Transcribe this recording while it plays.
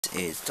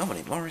is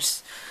Dominic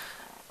Morris,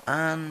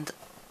 and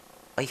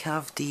I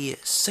have the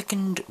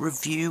second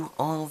review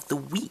of the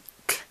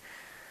week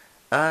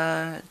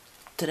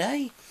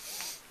today.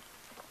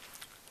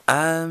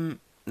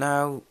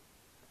 Now,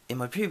 in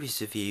my previous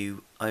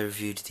review, I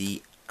reviewed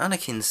the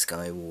Anakin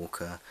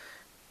Skywalker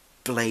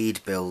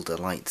blade builder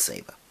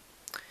lightsaber,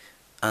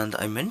 and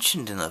I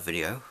mentioned in that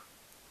video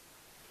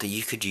that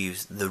you could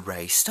use the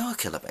Rey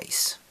Starkiller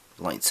base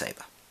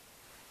lightsaber.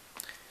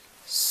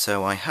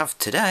 So I have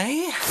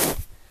today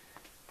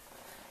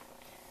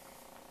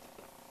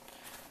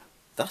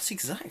that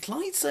exact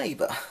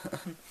lightsaber.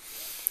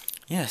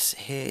 Yes,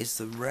 here is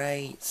the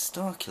Rey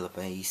Starkiller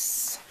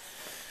base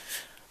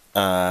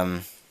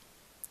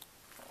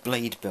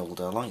blade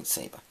builder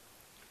lightsaber.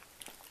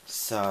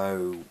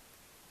 So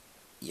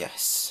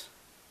yes,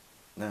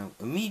 now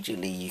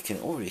immediately you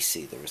can already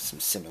see there are some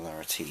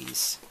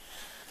similarities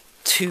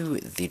to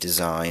the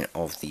design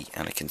of the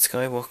Anakin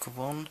Skywalker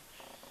one.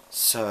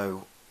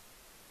 So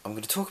I'm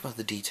going to talk about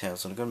the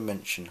details and I'm going to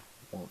mention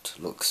what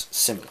looks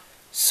similar.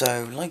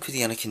 So, like with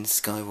the Anakin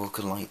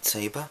Skywalker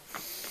lightsaber,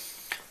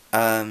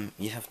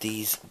 you have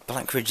these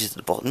black ridges at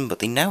the bottom, but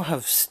they now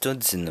have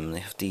studs in them.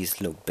 They have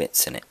these little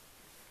bits in it.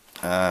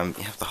 You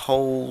have the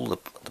hole, the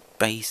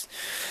base.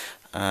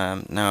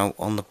 Now,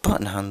 on the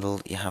button handle,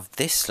 you have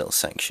this little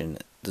section.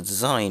 The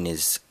design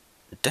is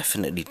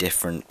definitely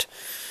different.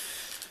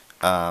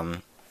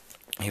 You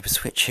have a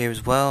switch here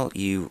as well.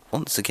 You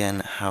once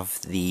again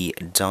have the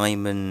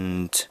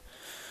diamond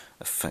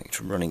effect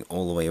running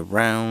all the way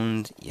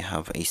around. You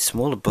have a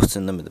smaller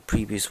button than with the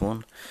previous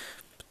one,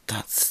 but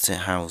that's to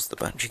house the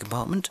battery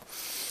compartment.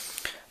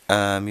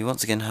 You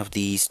once again have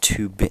these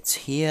two bits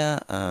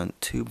here,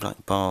 two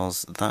black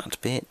bars, that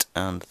bit,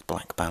 and the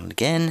black band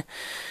again.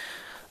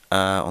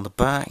 On the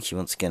back you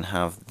once again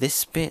have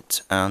this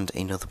bit and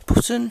another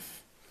button,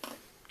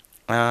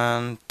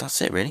 and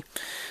that's it really,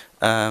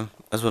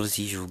 as well as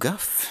the usual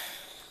guff.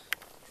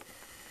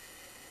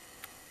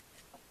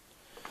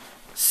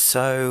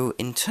 So,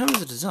 in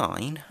terms of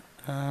design,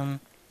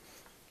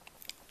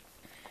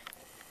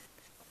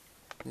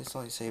 this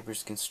lightsaber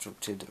is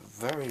constructed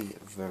very,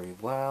 very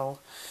well.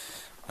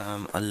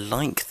 I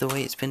like the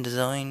way it's been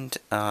designed,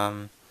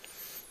 and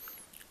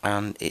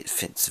it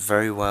fits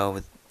very well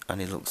with,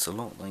 and it looks a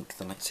lot like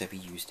the lightsaber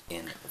used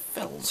in the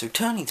film. So,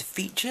 turning to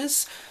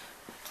features,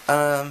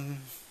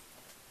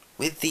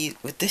 with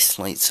this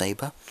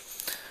lightsaber,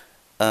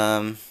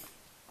 you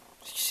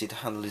see the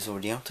handle is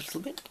already out a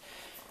little bit.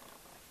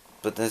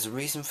 But there's a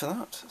reason for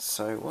that.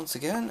 So once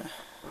again,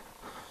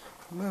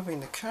 moving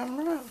the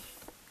camera.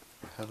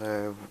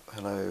 Hello,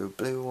 hello,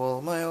 blue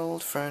wall, my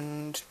old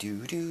friend.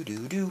 Do do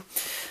do do.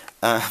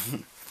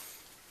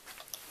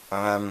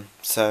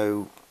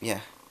 So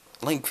yeah,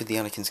 like with the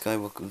Anakin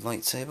Skywalker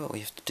lightsaber, all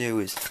you have to do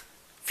is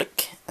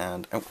flick,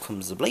 and out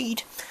comes the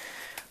blade,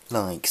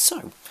 like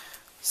so.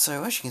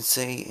 So as you can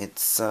see,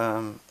 it's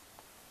darker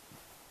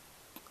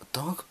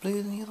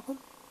blue than the other one,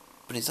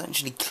 but it's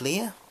actually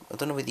clear. I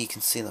don't know whether you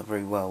can see that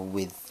very well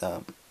with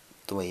the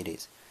way it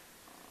is,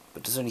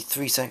 but there's only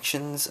 3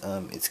 sections.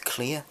 It's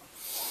clear.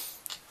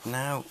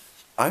 Now,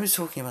 I was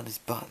talking about this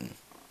button,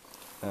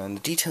 and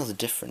the details are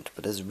different,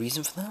 but there's a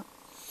reason for that.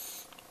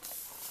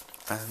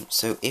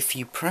 So if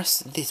you press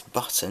this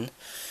button,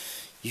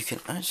 you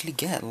can actually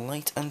get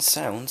light and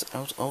sounds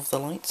out of the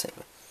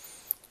lightsaber.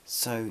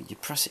 So you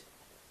press it,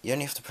 you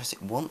only have to press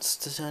it once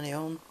to turn it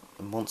on,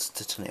 and once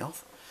to turn it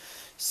off.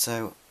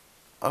 So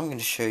I'm going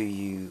to show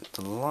you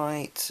the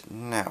light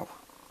now.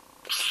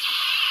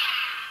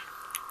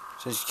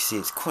 So as you can see,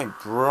 it's quite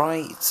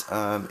bright.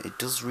 It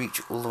does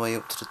reach all the way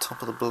up to the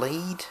top of the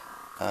blade.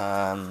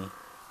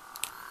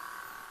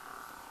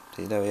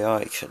 See, there we are.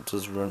 It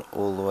does run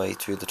all the way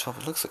through the top.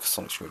 It looks like a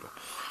sonic screwdriver,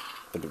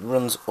 but it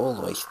runs all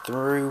the way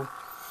through.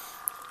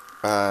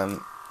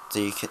 So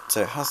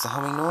it has the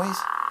humming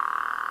noise.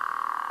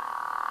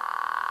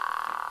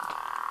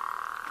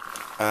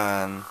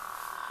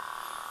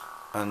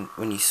 And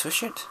when you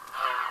swish it,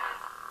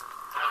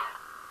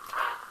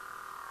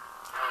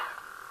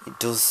 it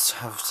does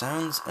have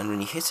sounds, and when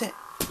you hit it,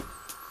 it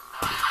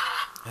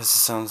has the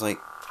sounds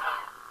like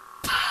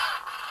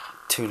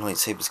 2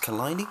 lightsabers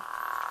colliding.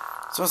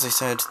 So as I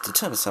said, to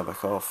turn the sound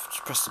back off,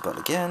 just press the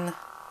button again,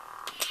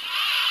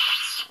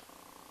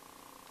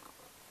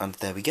 and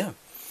there we go.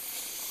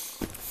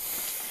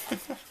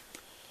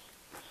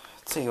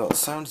 Tell you what, the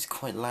sound is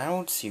quite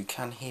loud, so you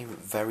can hear it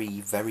very,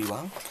 very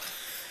well.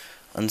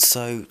 And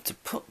so, to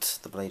put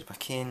the blade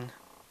back in,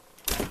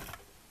 you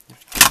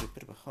have to do a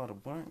bit of a harder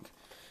work,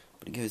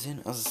 but it goes in,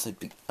 as I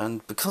said,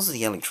 and because of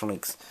the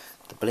electronics,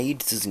 the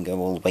blade doesn't go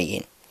all the way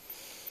in.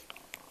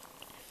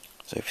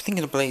 So if you're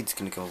thinking the blade's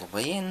going to go all the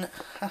way in,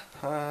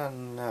 haha,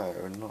 no,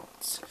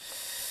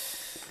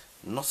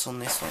 not on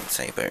this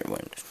lightsaber, it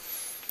won't.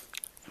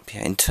 But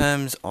yeah, in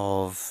terms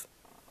of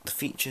the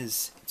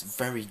features, it's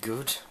very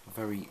good,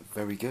 very,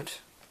 very good,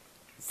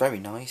 very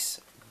nice.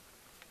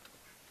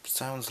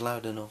 Sounds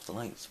loud enough, the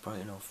light's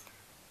bright enough.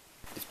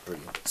 It's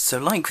brilliant. So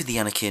like with the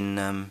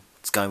Anakin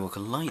Skywalker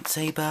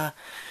lightsaber,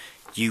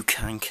 you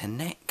can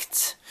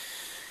connect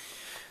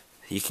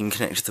you can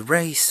connect the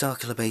Ray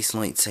starkiller based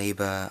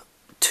lightsaber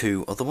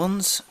to other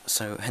ones,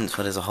 so hence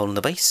why there's a hole in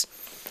the base.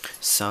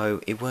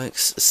 So it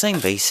works the same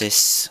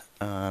basis.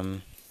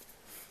 You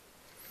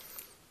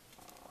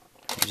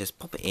just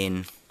pop it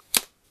in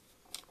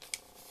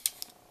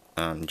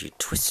and you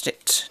twist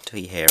it till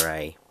you hear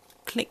a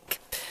click,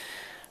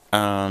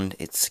 and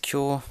it's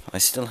secure. I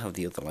still have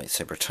the other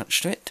lightsaber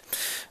attached to it,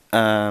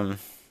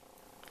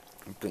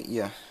 but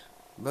yeah,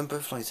 when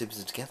both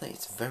lightsabers are together,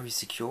 it's very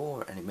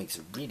secure and it makes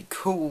a really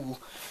cool,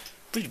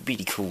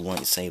 really cool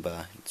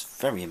lightsaber. It's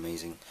very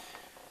amazing.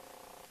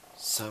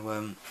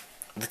 So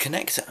the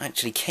connector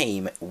actually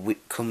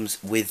comes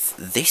with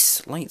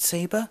this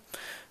lightsaber,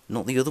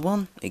 not the other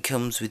one. It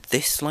comes with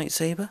this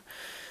lightsaber,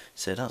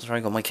 so that's where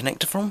I got my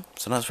connector from.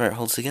 So that's where it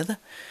holds together.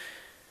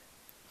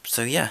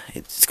 So yeah,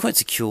 it's quite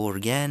secure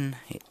again.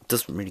 It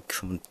doesn't really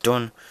come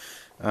undone.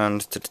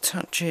 And to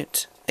detach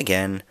it,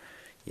 again,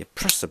 you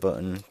press the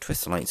button,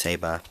 twist the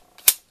lightsaber,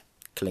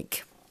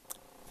 click,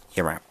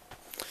 you're out.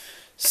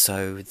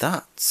 So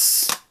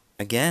that's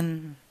how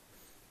you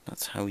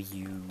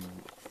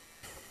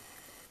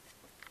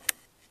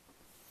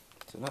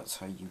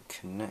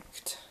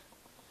connect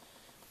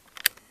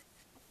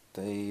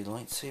the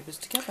lightsabers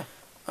together.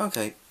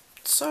 Okay,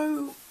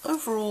 so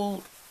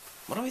overall,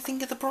 what do I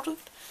think of the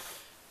product?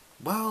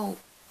 Well,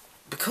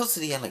 because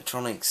of the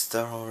electronics,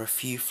 there are a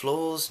few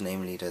flaws.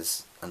 Namely,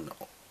 there's an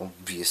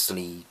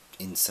obviously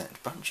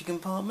inset battery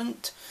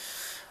compartment.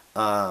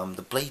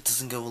 The blade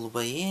doesn't go all the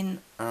way in,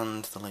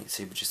 and the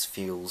lightsaber just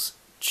feels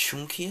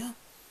chunkier.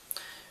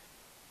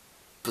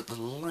 But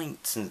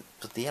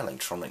the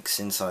electronics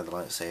inside the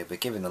lightsaber,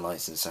 giving the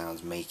lights and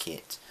sounds, make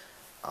it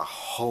a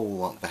whole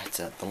lot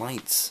better. The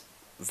light's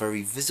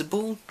very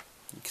visible.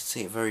 You can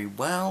see it very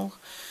well.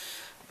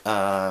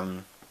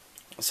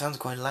 It sounds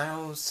quite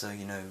loud, so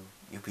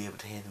you'll be able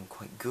to hear them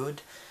quite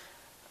good.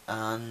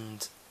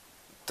 And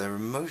there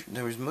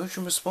is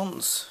motion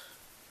response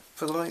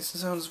for the lights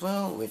and sounds as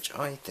well, which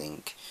I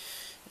think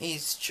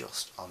is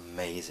just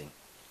amazing.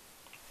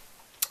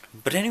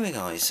 But anyway,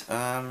 guys,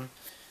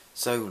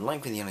 so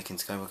like with the Anakin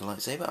Skywalker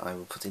lightsaber, I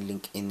will put a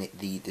link in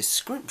the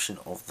description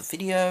of the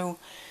video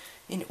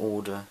in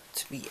order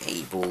to be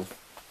able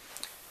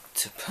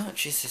to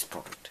purchase this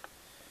product.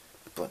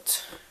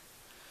 But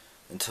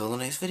until the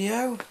next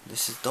video,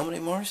 this is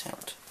Dominic Morris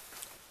out.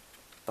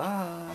 Bye.